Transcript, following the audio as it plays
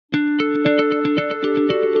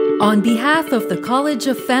On behalf of the College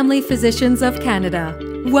of Family Physicians of Canada,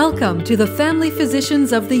 welcome to the Family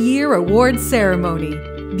Physicians of the Year Award Ceremony.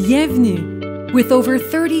 Bienvenue! With over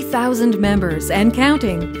 30,000 members and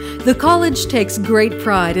counting, the College takes great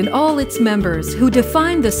pride in all its members who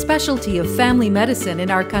define the specialty of family medicine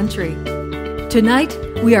in our country. Tonight,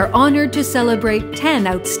 we are honored to celebrate 10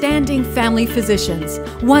 outstanding family physicians,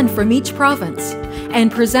 one from each province, and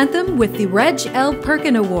present them with the Reg L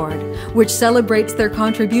Perkin Award, which celebrates their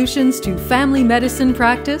contributions to family medicine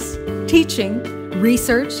practice, teaching,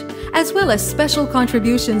 research, as well as special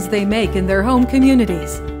contributions they make in their home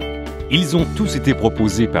communities. Ils ont tous été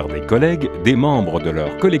proposés par des collègues, des membres de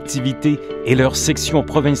leur collectivité et leur section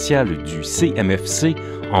provinciale du CFPC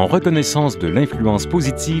en reconnaissance de l'influence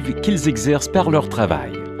positive qu'ils exercent par leur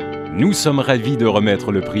travail. Nous sommes ravis de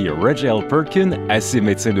remettre le prix Reg L Perkin à ces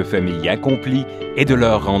médecins de famille accomplis et de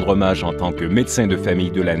leur rendre hommage en tant que médecin de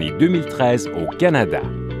famille de l'année 2013 au Canada.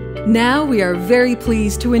 Now we are very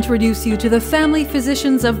pleased to introduce you to the Family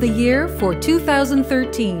Physicians of the Year for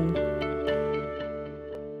 2013.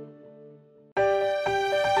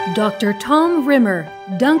 Dr. Tom Rimmer,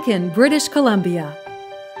 Duncan, British Columbia.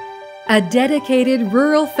 A dedicated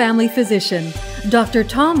rural family physician, Dr.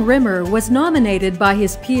 Tom Rimmer was nominated by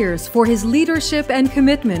his peers for his leadership and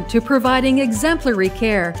commitment to providing exemplary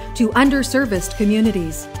care to underserviced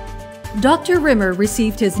communities. Dr. Rimmer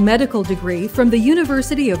received his medical degree from the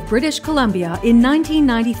University of British Columbia in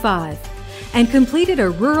 1995 and completed a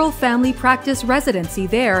rural family practice residency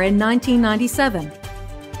there in 1997.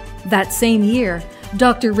 That same year,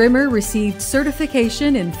 Dr. Rimmer received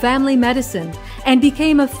certification in family medicine and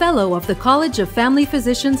became a Fellow of the College of Family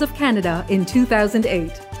Physicians of Canada in 2008.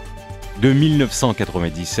 De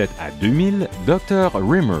 1997 à 2000, Dr.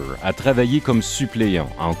 Rimmer a travaillé comme suppléant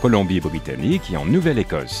en Colombie-Britannique et en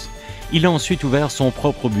Nouvelle-Écosse. Il a ensuite ouvert son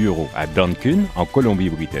propre bureau à Duncan, en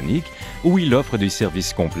Colombie-Britannique, où il offre des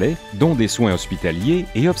services complets, dont des soins hospitaliers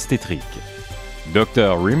et obstétriques.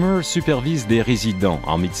 Dr. Rimmer supervise des résidents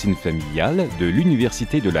en médecine familiale de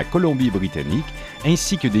l'Université de la Colombie-Britannique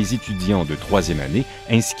ainsi que des étudiants de 3e année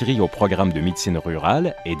inscrits au programme de médecine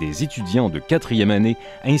rurale et des étudiants de 4e année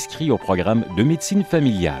inscrits au programme de médecine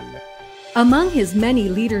familiale. Among his many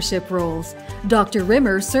leadership roles, Dr.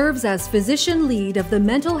 Rimmer serves as physician lead of the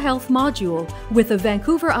mental health module with the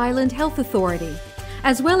Vancouver Island Health Authority,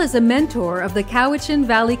 as well as a mentor of the Cowichan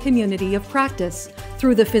Valley Community of Practice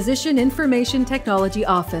through the Physician Information Technology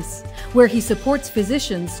Office, where he supports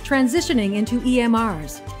physicians transitioning into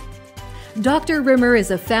EMRs. Dr. Rimmer is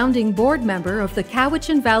a founding board member of the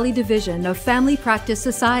Cowichan Valley Division of Family Practice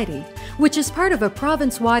Society, which is part of a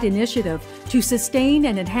province-wide initiative to sustain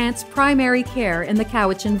and enhance primary care in the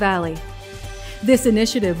Cowichan Valley. This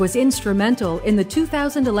initiative was instrumental in the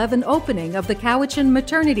 2011 opening of the Cowichan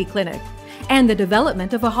Maternity Clinic and the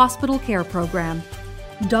development of a hospital care program.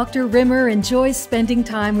 Dr. Rimmer enjoys spending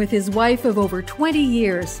time with his wife of over 20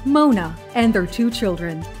 years, Mona, and their 2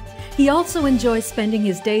 children. He also enjoys spending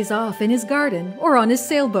his days off in his garden or on his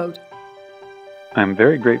sailboat. I'm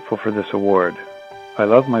very grateful for this award. I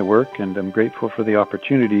love my work and am grateful for the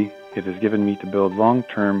opportunity it has given me to build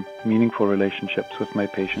long-term, meaningful relationships with my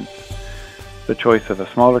patients. The choice of a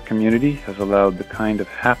smaller community has allowed the kind of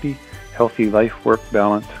happy, healthy life-work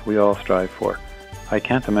balance we all strive for. I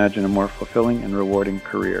can't imagine a more fulfilling and rewarding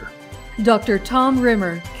career. Dr. Tom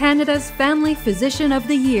Rimmer, Canada's Family Physician of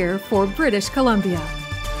the Year for British Columbia.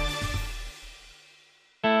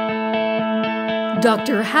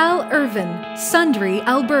 Dr. Hal Irvin, Sundre,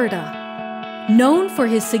 Alberta. Known for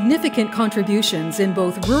his significant contributions in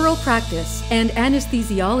both rural practice and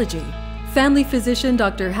anesthesiology, family physician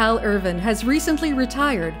Dr. Hal Irvin has recently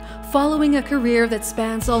retired following a career that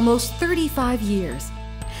spans almost 35 years.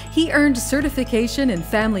 He earned certification in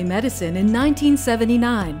family medicine in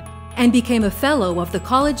 1979 and became a Fellow of the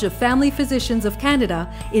College of Family Physicians of Canada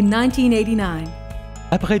in 1989.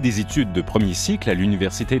 Après des études de premier cycle à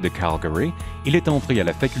l'Université de Calgary, il est entré à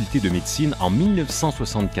la faculté de médecine en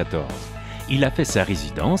 1974. Il a fait sa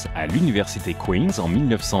résidence à l'Université Queen's en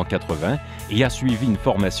 1980 et a suivi une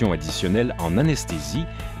formation additionnelle en anesthésie,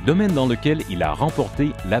 domaine dans lequel il a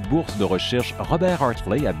remporté la bourse de recherche Robert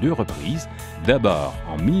Hartley à 2 reprises, d'abord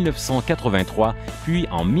en 1983 puis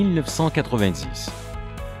en 1990.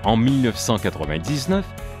 En 1999,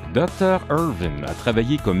 Dr. Irvin a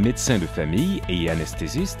travaillé comme médecin de famille et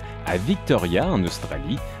anesthésiste à Victoria, en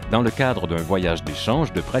Australie, dans le cadre d'un voyage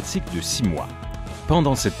d'échange de pratique de 6 mois.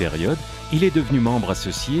 Pendant cette période, il est devenu membre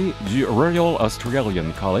associé du Royal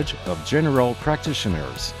Australian College of General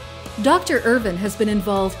Practitioners. Dr. Irvin has been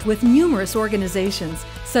involved with numerous organizations,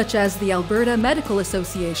 such as the Alberta Medical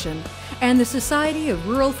Association and the Society of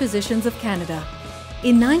Rural Physicians of Canada.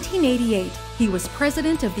 In 1988, he was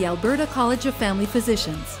president of the Alberta College of Family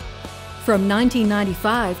Physicians. From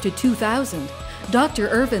 1995 to 2000, Dr.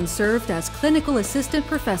 Irvin served as clinical assistant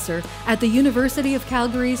professor at the University of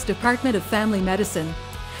Calgary's Department of Family Medicine.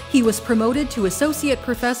 He was promoted to associate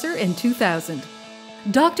professor in 2000.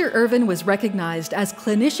 Dr. Irvin was recognized as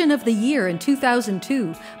Clinician of the Year in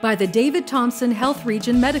 2002 by the David Thompson Health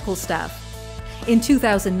Region medical staff. In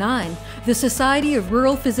 2009, the Society of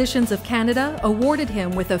Rural Physicians of Canada awarded him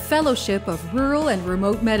with a Fellowship of Rural and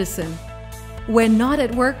Remote Medicine. When not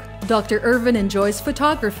at work, Dr. Irvin enjoys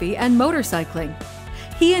photography and motorcycling.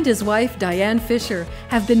 He and his wife, Diane Fisher,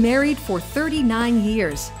 have been married for 39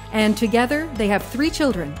 years, and together they have 3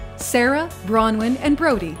 children, Sarah, Bronwyn, and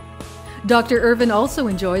Brody. Dr. Irvin also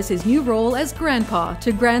enjoys his new role as grandpa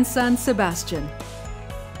to grandson Sebastian.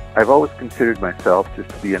 I've always considered myself just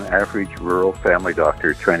to be an average rural family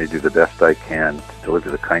doctor trying to do the best I can to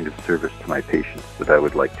deliver the kind of service to my patients that I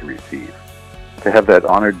would like to receive. To have that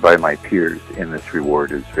honored by my peers in this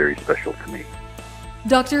reward is very special to me.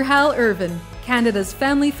 Dr. Hal Irvin, Canada's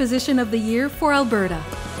Family Physician of the Year for Alberta.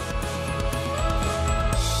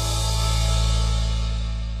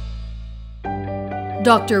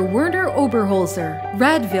 Dr. Werner Oberholzer,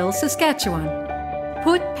 Radville, Saskatchewan.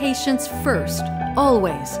 Put patients first,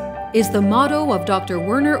 always, is the motto of Dr.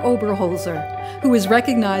 Werner Oberholzer, who is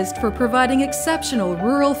recognized for providing exceptional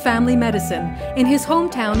rural family medicine in his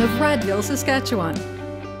hometown of Radville, Saskatchewan.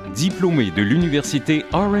 Diplômé de l'Université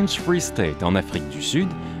Orange Free State en Afrique du Sud,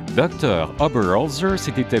 Dr. Oberholzer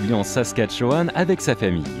s'est établi en Saskatchewan avec sa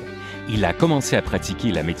famille. Il a commencé à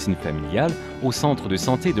pratiquer la médecine familiale au centre de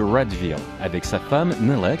santé de Radville avec sa femme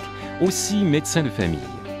Nelek, aussi médecin de famille.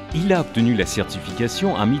 Il a obtenu la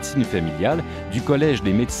certification en médecine familiale du Collège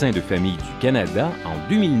des médecins de famille du Canada en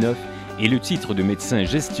 2009 et le titre de médecin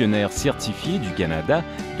gestionnaire certifié du Canada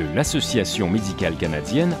de l'Association médicale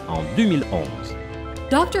canadienne en 2011.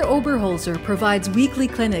 Dr. Oberholzer provides weekly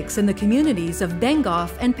clinics in the communities of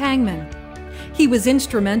Bengoff and Pangman. He was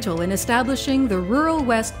instrumental in establishing the Rural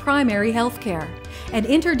West Primary Healthcare, an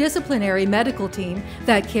interdisciplinary medical team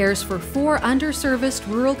that cares for 4 underserviced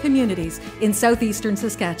rural communities in southeastern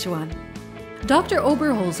Saskatchewan. Dr.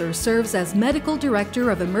 Oberholzer serves as Medical Director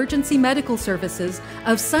of Emergency Medical Services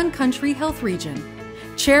of Sun Country Health Region,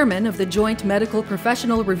 Chairman of the Joint Medical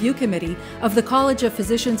Professional Review Committee of the College of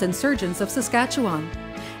Physicians and Surgeons of Saskatchewan,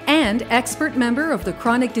 and expert member of the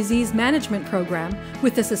Chronic Disease Management Program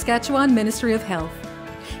with the Saskatchewan Ministry of Health.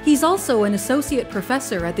 He's also an associate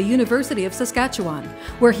professor at the University of Saskatchewan,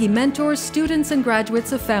 where he mentors students and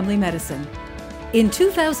graduates of family medicine. In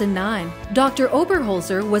 2009, Dr.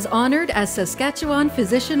 Oberholzer was honored as Saskatchewan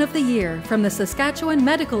Physician of the Year from the Saskatchewan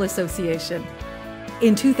Medical Association.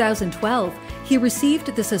 In 2012, he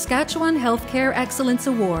received the Saskatchewan Healthcare Excellence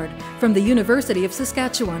Award from the University of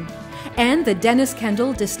Saskatchewan and the Dennis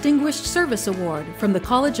Kendall Distinguished Service Award from the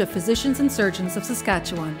College of Physicians and Surgeons of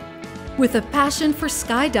Saskatchewan. With a passion for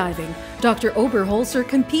skydiving, Dr. Oberholzer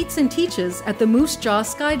competes and teaches at the Moose Jaw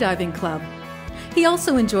Skydiving Club. He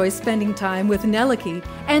also enjoys spending time with Neliki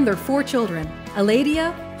and their 4 children,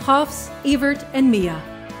 Aladia, Hofs, Evert, and Mia.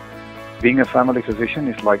 Being a family physician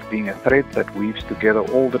is like being a thread that weaves together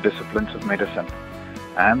all the disciplines of medicine.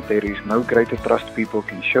 And there is no greater trust people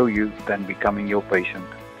can show you than becoming your patient.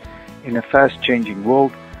 In a fast-changing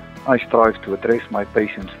world, I strive to address my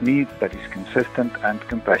patient's need that is consistent and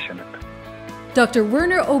compassionate. Dr.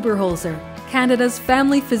 Werner Oberholzer, Canada's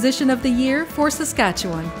Family Physician of the Year for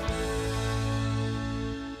Saskatchewan.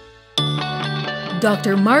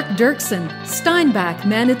 Dr. Mark Dirksen, Steinbach,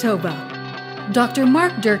 Manitoba. Dr.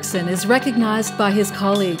 Mark Dirksen is recognized by his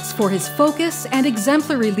colleagues for his focus and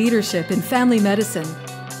exemplary leadership in family medicine.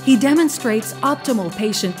 He demonstrates optimal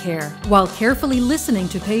patient care while carefully listening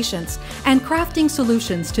to patients and crafting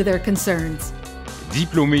solutions to their concerns.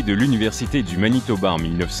 Diplômé de l'Université du Manitoba en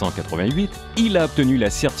 1988, il a obtenu la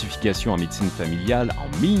certification en médecine familiale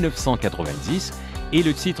en 1990 et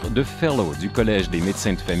le titre de Fellow du Collège des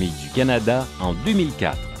médecins de famille du Canada en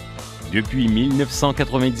 2004. Depuis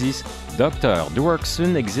 1990, Dr.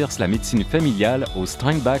 Dirksen exerce la médecine familiale au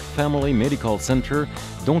Steinbach Family Medical Center,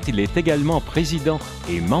 dont il est également président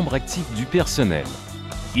et membre actif du personnel.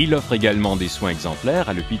 Il offre également des soins exemplaires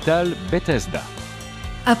à l'hôpital Bethesda.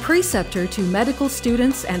 A preceptor to medical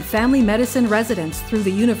students and family medicine residents through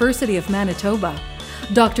the University of Manitoba,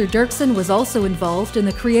 Dr. Dirksen was also involved in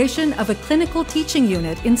the creation of a clinical teaching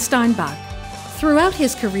unit in Steinbach. Throughout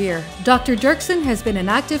his career, Dr. Dirksen has been an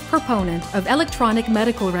active proponent of electronic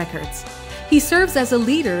medical records. He serves as a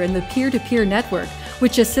leader in the peer-to-peer network,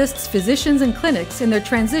 which assists physicians and clinics in their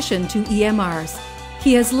transition to EMRs.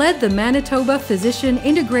 He has led the Manitoba Physician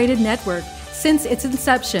Integrated Network since its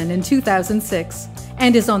inception in 2006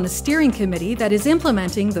 and is on the steering committee that is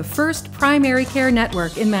implementing the first primary care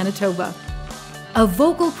network in Manitoba. A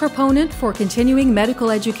vocal proponent for continuing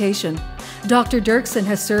medical education, Dr. Dirksen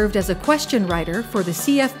has served as a question writer for the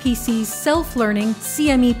CFPC's self-learning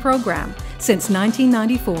CME program since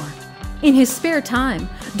 1994. In his spare time,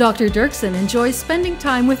 Dr. Dirksen enjoys spending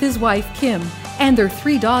time with his wife, Kim, and their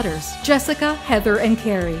 3 daughters, Jessica, Heather, and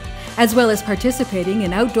Carrie, as well as participating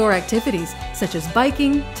in outdoor activities such as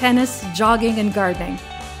biking, tennis, jogging, and gardening.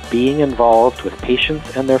 Being involved with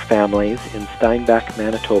patients and their families in Steinbach,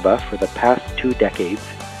 Manitoba for the past 2 decades,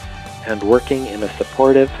 and working in a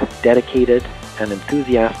supportive, dedicated, and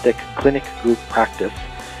enthusiastic clinic group practice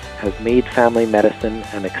has made family medicine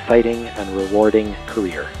an exciting and rewarding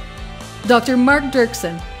career. Dr. Mark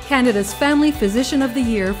Dirksen, Canada's Family Physician of the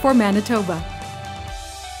Year for Manitoba.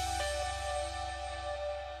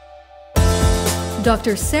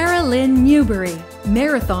 Dr. Sarah Lynn Newbury,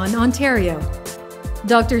 Marathon, Ontario.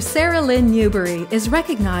 Dr. Sarah Lynn Newbury is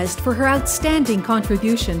recognized for her outstanding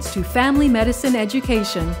contributions to family medicine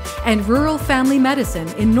education and rural family medicine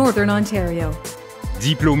in Northern Ontario.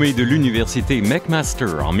 Diplômée de l'université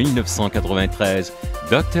McMaster en 1993,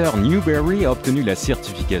 Dr. Newbury a obtenu la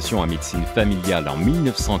certification en médecine familiale en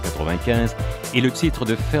 1995 et le titre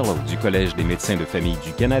de Fellow du Collège des médecins de famille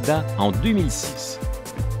du Canada en 2006.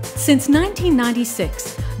 Since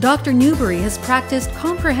 1996, Dr. Newbury has practiced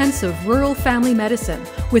comprehensive rural family medicine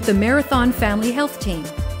with the Marathon Family Health Team.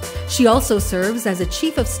 She also serves as a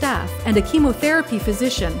Chief of Staff and a chemotherapy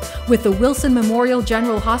physician with the Wilson Memorial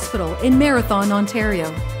General Hospital in Marathon,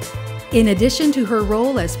 Ontario. In addition to her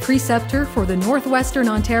role as preceptor for the Northwestern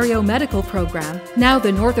Ontario Medical Program, now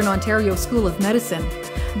the Northern Ontario School of Medicine,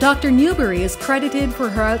 Dr. Newbury is credited for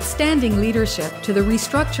her outstanding leadership to the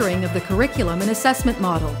restructuring of the curriculum and assessment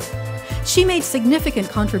model. She made significant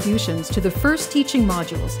contributions to the first teaching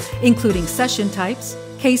modules, including session types,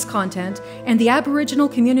 case content, and the Aboriginal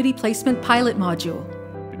Community Placement Pilot Module.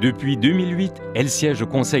 Depuis 2008, elle siège au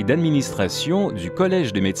conseil d'administration du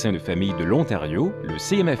Collège des médecins de famille de l'Ontario, le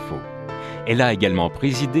CMFO. Elle a également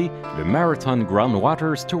présidé le Marathon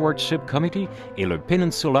Groundwater Stewardship Committee et le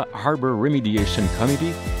Peninsula Harbor Remediation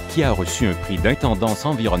Committee, qui a reçu un prix d'intendance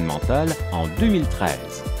environnementale en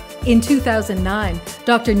 2013. In 2009,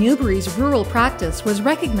 Dr. Newbury's rural practice was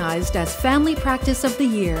recognized as Family Practice of the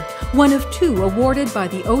Year, one of 2 awarded by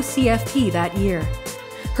the OCFP that year.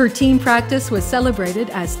 Her team practice was celebrated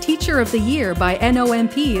as Teacher of the Year by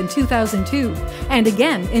NOMP in 2002 and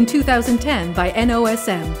again in 2010 by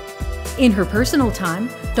NOSM. In her personal time,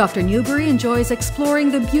 Dr. Newbury enjoys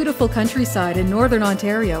exploring the beautiful countryside in Northern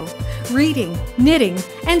Ontario, reading, knitting,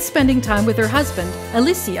 and spending time with her husband,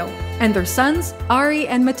 Alicio, and their sons, Ari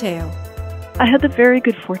and Mateo. I had the very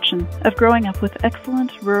good fortune of growing up with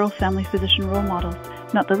excellent rural family physician role models,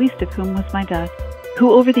 not the least of whom was my dad,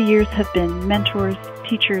 who over the years have been mentors,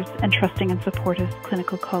 teachers, and trusting and supportive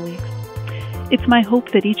clinical colleagues. It's my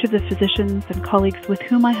hope that each of the physicians and colleagues with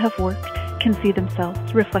whom I have worked can see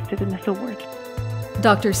themselves reflected in this award.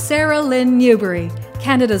 Dr. Sarah Lynn Newbury,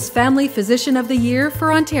 Canada's Family Physician of the Year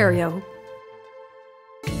for Ontario.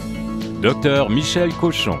 Dr. Michel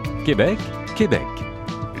Cochon, Québec, Québec.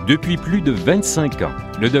 Depuis plus de 25 ans,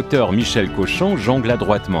 le Dr. Michel Cochon jongle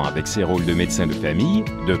adroitement avec ses rôles de médecin de famille,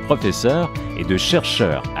 de professeur et de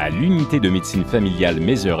chercheur à l'unité de médecine familiale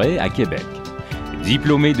Mézeray à Québec.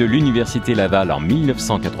 Diplômé de l'Université Laval en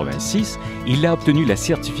 1986, il a obtenu la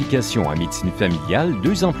certification en médecine familiale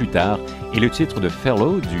 2 ans plus tard et le titre de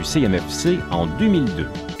Fellow du CMFC en 2002.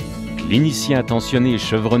 Clinicien attentionné et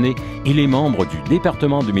chevronné, il est membre du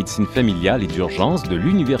département de médecine familiale et d'urgence de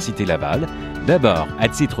l'Université Laval, d'abord à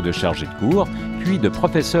titre de chargé de cours, puis de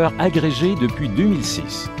professeur agrégé depuis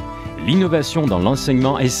 2006. L'innovation dans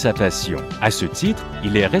l'enseignement est sa passion. À ce titre,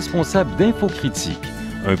 il est responsable d'Infocritique,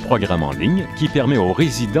 un programme en ligne qui permet aux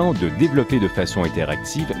résidents de développer de façon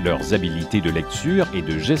interactive leurs habiletés de lecture et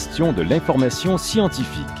de gestion de l'information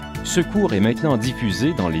scientifique. Ce cours est maintenant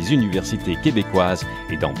diffusé dans les universités québécoises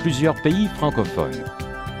et dans plusieurs pays francophones.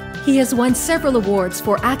 He has won several awards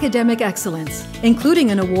for academic excellence,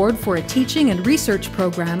 including an award for a teaching and research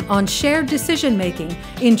program on shared decision-making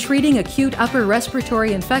in treating acute upper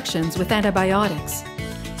respiratory infections with antibiotics.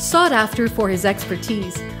 Sought after for his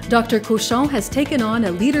expertise, Dr. Cochon has taken on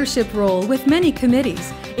a leadership role with many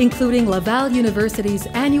committees, including Laval University's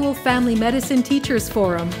annual Family Medicine Teachers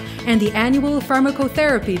Forum and the annual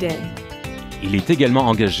Pharmacotherapy Day. Il est également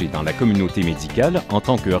engagé dans la communauté médicale en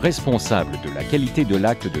tant que responsable de la qualité de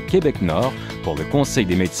l'acte de Québec-Nord pour le Conseil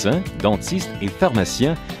des médecins, dentistes et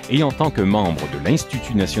pharmaciens et en tant que membre de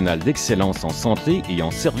l'Institut national d'excellence en santé et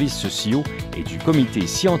en services sociaux et du Comité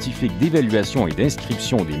scientifique d'évaluation et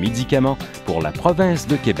d'inscription des médicaments pour la province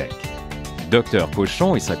de Québec. Dr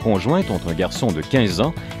Cochon et sa conjointe ont un garçon de 15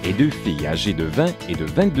 ans et 2 filles âgées de 20 et de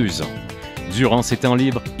 22 ans. Durant ses temps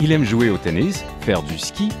libres, il aime jouer au tennis, faire du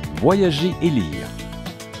ski, voyager et lire.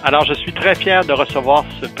 Alors, je suis très fier de recevoir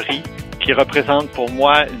ce prix qui représente pour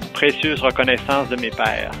moi une précieuse reconnaissance de mes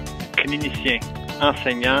pairs, cliniciens,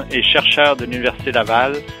 enseignants et chercheurs de l'Université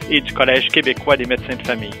Laval et du Collège québécois des médecins de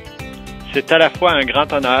famille. C'est à la fois un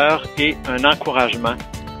grand honneur et un encouragement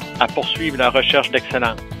à poursuivre la recherche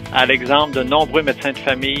d'excellence, à l'exemple de nombreux médecins de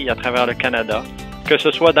famille à travers le Canada, que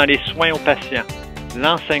ce soit dans les soins aux patients,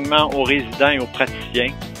 l'enseignement aux résidents et aux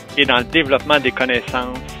praticiens et dans le développement des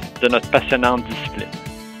connaissances de notre passionnante discipline.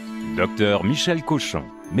 Dr Michel Cochon,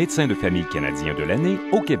 médecin de famille canadien de l'année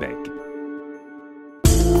au Québec.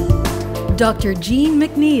 Dr. Jean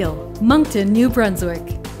McNeil, Moncton, New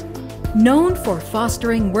Brunswick. Known for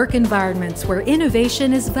fostering work environments where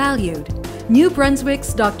innovation is valued, New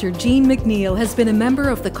Brunswick's Dr. Jean McNeil has been a member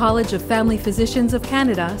of the College of Family Physicians of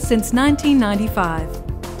Canada since 1995.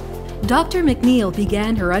 Dr. McNeil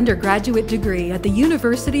began her undergraduate degree at the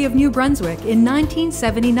University of New Brunswick in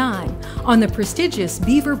 1979 on the prestigious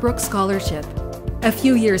Beaverbrook Scholarship. A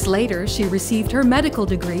few years later, she received her medical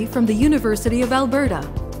degree from the University of Alberta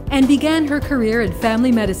and began her career in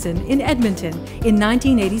family medicine in Edmonton in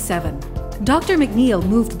 1987. Dr. McNeil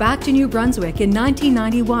moved back to New Brunswick in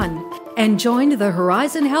 1991 and joined the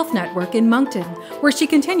Horizon Health Network in Moncton, where she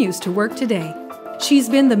continues to work today. She's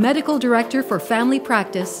been the medical director for family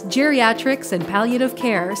practice, geriatrics, and palliative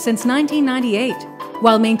care since 1998,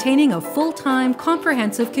 while maintaining a full-time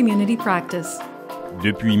comprehensive community practice.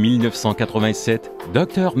 Depuis 1987,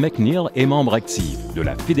 Dr McNeil est membre actif de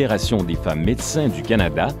la Fédération des femmes médecins du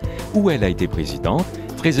Canada, où elle a été présidente,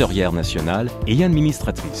 trésorière nationale et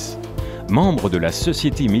administratrice. Membre de la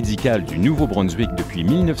Société médicale du Nouveau-Brunswick depuis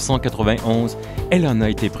 1991, elle en a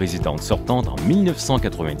été présidente sortante en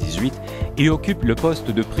 1998 et occupe le poste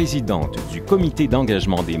de présidente du Comité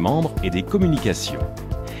d'engagement des membres et des communications.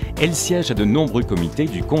 Elle siège à de nombreux comités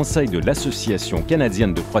du Conseil de l'Association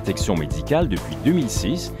canadienne de protection médicale depuis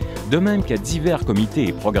 2006, de même qu'à divers comités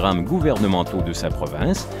et programmes gouvernementaux de sa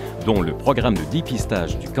province, dont le programme de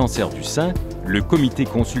dépistage du cancer du sein, le comité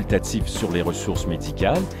consultatif sur les ressources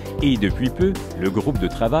médicales et, depuis peu, le groupe de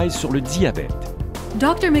travail sur le diabète.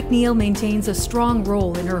 Dr. McNeil maintains a strong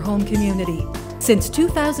role in her home community. Since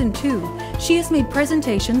 2002, she has made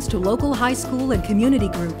presentations to local high school and community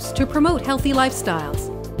groups to promote healthy lifestyles.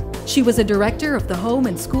 She was a director of the Home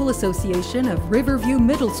and School Association of Riverview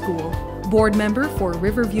Middle School, board member for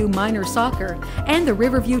Riverview Minor Soccer and the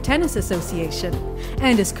Riverview Tennis Association,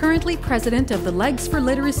 and is currently president of the Legs for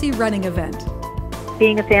Literacy running event.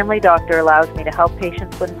 Being a family doctor allows me to help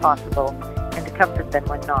patients when possible and to comfort them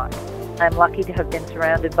when not. I'm lucky to have been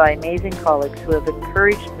surrounded by amazing colleagues who have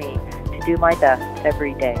encouraged me to do my best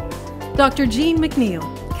every day. Dr. Jean McNeil,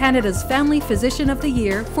 Canada's Family Physician of the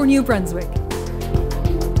Year for New Brunswick.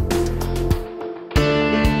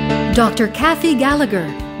 Dr. Kathy Gallagher,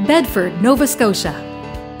 Bedford, Nova Scotia.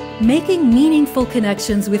 Making meaningful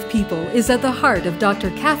connections with people is at the heart of Dr.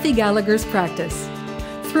 Kathy Gallagher's practice.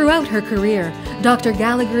 Throughout her career, Dr.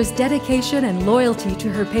 Gallagher's dedication and loyalty to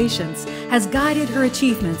her patients has guided her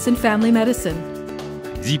achievements in family medicine.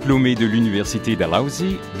 Diplômée de l'Université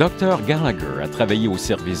Dalhousie, Dr Gallagher a travaillé au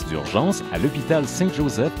service d'urgence à l'hôpital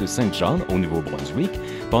Saint-Joseph de Saint John au Nouveau-Brunswick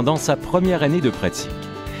pendant sa première année de pratique.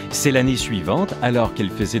 C'est l'année suivante, alors qu'elle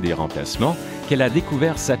faisait des remplacements, qu'elle a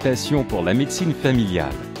découvert sa passion pour la médecine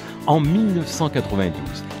familiale. En 1992,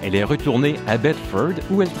 elle est retournée à Bedford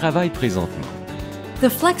où elle travaille présentement. The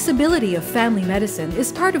flexibility of family medicine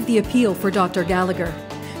is part of the appeal for Dr. Gallagher.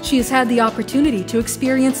 She has had the opportunity to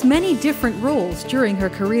experience many different roles during her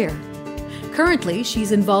career. Currently,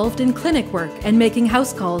 she's involved in clinic work and making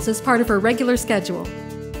house calls as part of her regular schedule.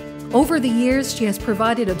 Over the years, she has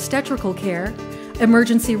provided obstetrical care,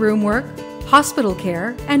 emergency room work, hospital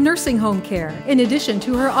care, and nursing home care, in addition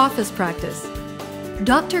to her office practice.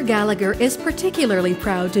 Dr. Gallagher is particularly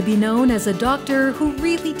proud to be known as a doctor who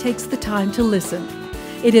really takes the time to listen.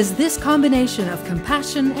 It is this combination of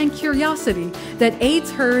compassion and curiosity that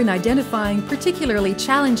aids her in identifying particularly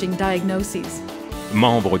challenging diagnoses.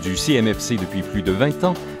 Membre du CMFC depuis plus de 20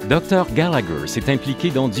 ans, Dr Gallagher s'est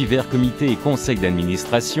impliqué dans divers comités et conseils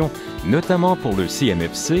d'administration, notamment pour le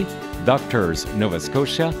CMFC, Doctors Nova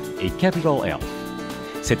Scotia et Capital Health.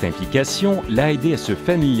 Cette implication l'a aidé à se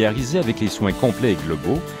familiariser avec les soins complets et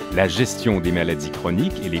globaux, la gestion des maladies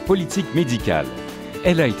chroniques et les politiques médicales.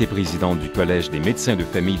 Elle a été présidente du Collège des médecins de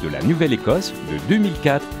famille de la Nouvelle-Écosse de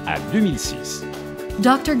 2004 à 2006.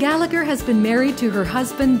 Dr. Gallagher has been married to her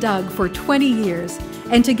husband Doug for 20 years,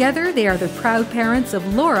 and together they are the proud parents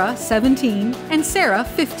of Laura, 17, and Sarah,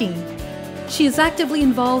 15. She is actively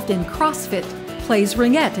involved in CrossFit, plays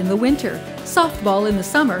ringette in the winter, softball in the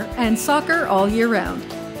summer, and soccer all year round.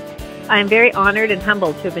 I am very honored and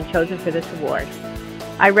humbled to have been chosen for this award.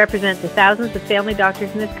 I represent the thousands of family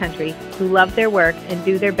doctors in this country who love their work and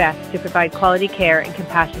do their best to provide quality care and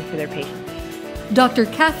compassion for their patients. Dr.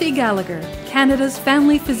 Kathy Gallagher, Canada's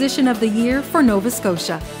Family Physician of the Year for Nova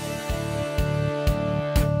Scotia.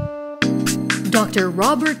 Dr.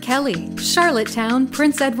 Robert Kelly, Charlottetown,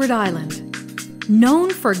 Prince Edward Island. Known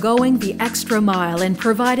for going the extra mile and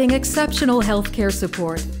providing exceptional healthcare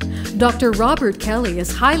support, Dr. Robert Kelly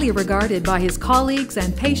is highly regarded by his colleagues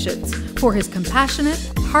and patients for his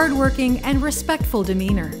compassionate, hardworking, and respectful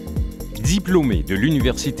demeanor. Diplômé de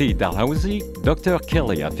l'Université Dalhousie, Dr.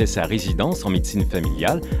 Kelly a fait sa résidence en médecine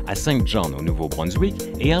familiale à Saint John au Nouveau-Brunswick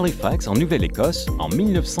et Halifax en Nouvelle-Écosse en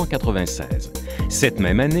 1996. Cette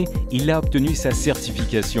même année, il a obtenu sa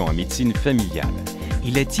certification en médecine familiale.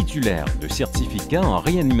 Il est titulaire de certificat en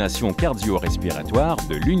réanimation cardio-respiratoire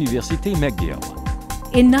de l'Université McGill.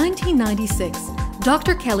 In 1996,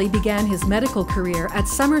 Dr. Kelly began his medical career at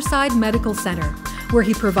Summerside Medical Center, where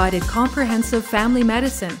he provided comprehensive family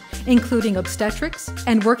medicine, including obstetrics,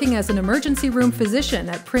 and working as an emergency room physician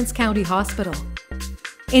at Prince County Hospital.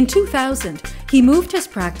 In 2000, he moved his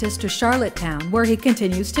practice to Charlottetown, where he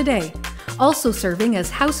continues today, also serving as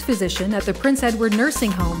house physician at the Prince Edward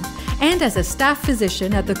Nursing Home and as a staff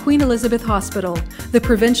physician at the Queen Elizabeth Hospital, the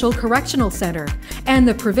Provincial Correctional Center, and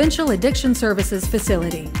the Provincial Addiction Services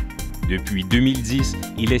Facility. Depuis 2010,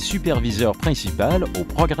 il est superviseur principal au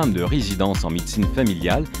programme de résidence en médecine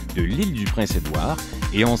familiale de l'île du Prince-Édouard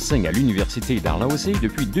et enseigne à l'Université Dalhousie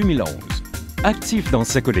depuis 2011. Actif dans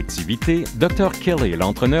sa collectivité, Dr. Kelly est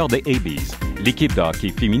l'entraîneur des ABs, l'équipe de hockey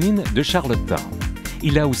féminine de Charlottetown.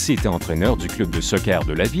 Il a aussi été entraîneur du club de soccer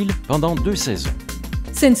de la ville pendant 2 saisons.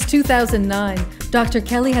 Since 2009, Dr.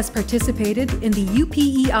 Kelly has participated in the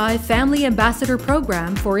UPEI Family Ambassador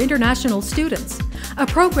Program for international students, a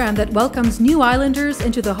program that welcomes new islanders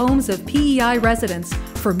into the homes of PEI residents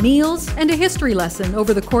for meals and a history lesson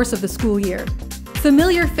over the course of the school year.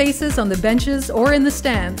 Familiar faces on the benches or in the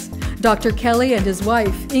stands, Dr. Kelly and his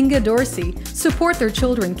wife, Inga Dorsey, support their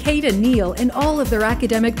children Kate and Neil in all of their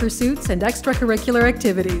academic pursuits and extracurricular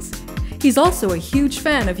activities. He's also a huge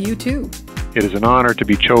fan of you too. It is an honor to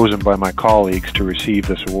be chosen by my colleagues to receive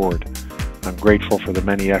this award. I'm grateful for the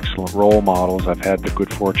many excellent role models I've had the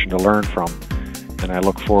good fortune to learn from, and I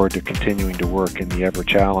look forward to continuing to work in the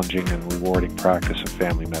ever-challenging and rewarding practice of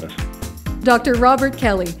family medicine. Dr. Robert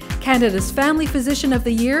Kelly, Canada's Family Physician of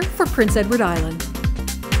the Year for Prince Edward Island.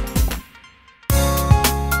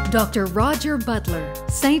 Dr. Roger Butler,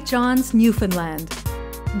 St. John's, Newfoundland.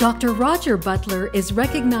 Dr. Roger Butler is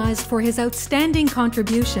recognized for his outstanding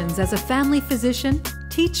contributions as a family physician,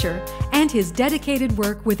 teacher, and his dedicated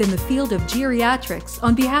work within the field of geriatrics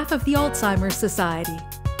on behalf of the Alzheimer's Society.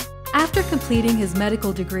 After completing his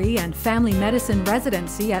medical degree and family medicine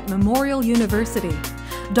residency at Memorial University,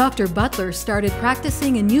 Dr. Butler started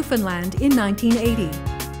practicing in Newfoundland in 1980.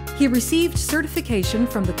 He received certification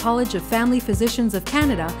from the College of Family Physicians of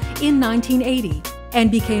Canada in 1980 and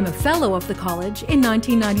became a Fellow of the College in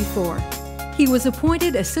 1994. He was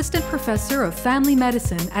appointed Assistant Professor of Family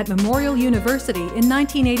Medicine at Memorial University in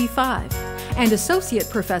 1985 and Associate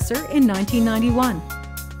Professor in 1991.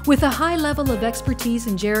 With a high level of expertise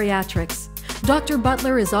in geriatrics, Dr.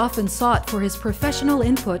 Butler is often sought for his professional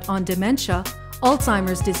input on dementia,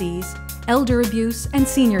 Alzheimer's disease, elder abuse, and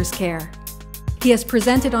seniors care. He has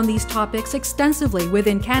presented on these topics extensively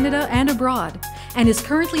within Canada and abroad, and is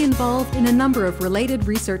currently involved in a number of related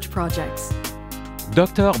research projects.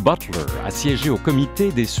 Dr. Butler a siégé au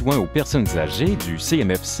Comité des soins aux personnes âgées du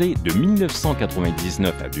CMFC de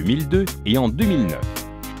 1999 à 2002 et en 2009.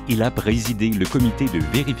 Il a présidé le comité de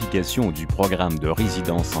vérification du programme de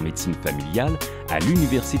résidence en médecine familiale à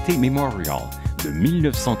l'Université Memorial de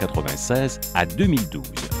 1996 à 2012.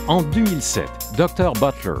 En 2007, Dr.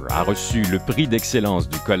 Butler a reçu le prix d'excellence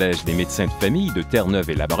du Collège des médecins de famille de Terre-Neuve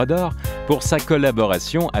et Labrador pour sa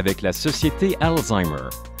collaboration avec la Société Alzheimer.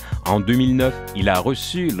 En 2009, il a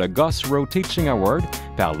reçu le Goss Row Teaching Award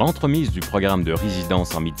par l'entremise du programme de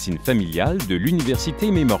résidence en médecine familiale de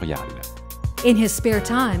l'Université Memorial. In his spare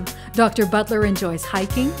time, Dr. Butler enjoys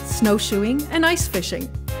hiking, snowshoeing, and ice fishing.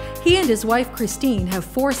 He and his wife Christine have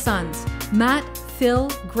 4 sons, Matt,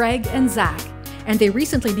 Phil, Greg, and Zach, and they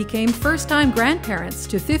recently became first-time grandparents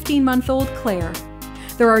to 15-month-old Claire.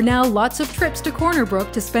 There are now lots of trips to Corner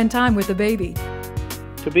Brook to spend time with the baby.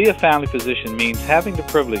 To be a family physician means having the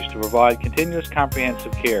privilege to provide continuous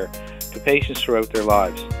comprehensive care to patients throughout their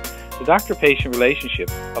lives. The doctor-patient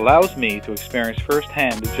relationship allows me to experience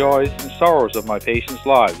firsthand the joys and sorrows of my patients'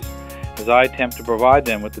 lives as I attempt to provide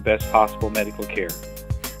them with the best possible medical care.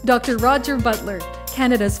 Dr. Roger Butler,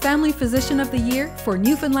 Canada's Family Physician of the Year for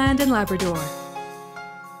Newfoundland and Labrador.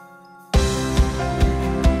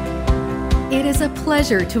 It is a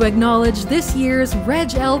pleasure to acknowledge this year's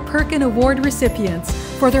Reg L Perkin Award recipients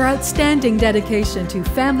for their outstanding dedication to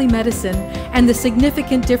family medicine and the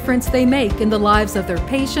significant difference they make in the lives of their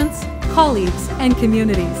patients, colleagues, and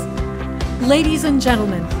communities. Ladies and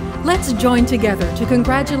gentlemen, let's join together to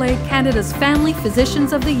congratulate Canada's Family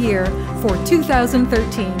Physicians of the Year for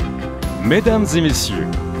 2013. Mesdames et messieurs,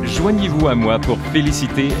 joignez-vous à moi pour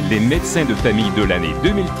féliciter les médecins de famille de l'année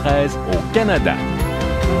 2013 au Canada.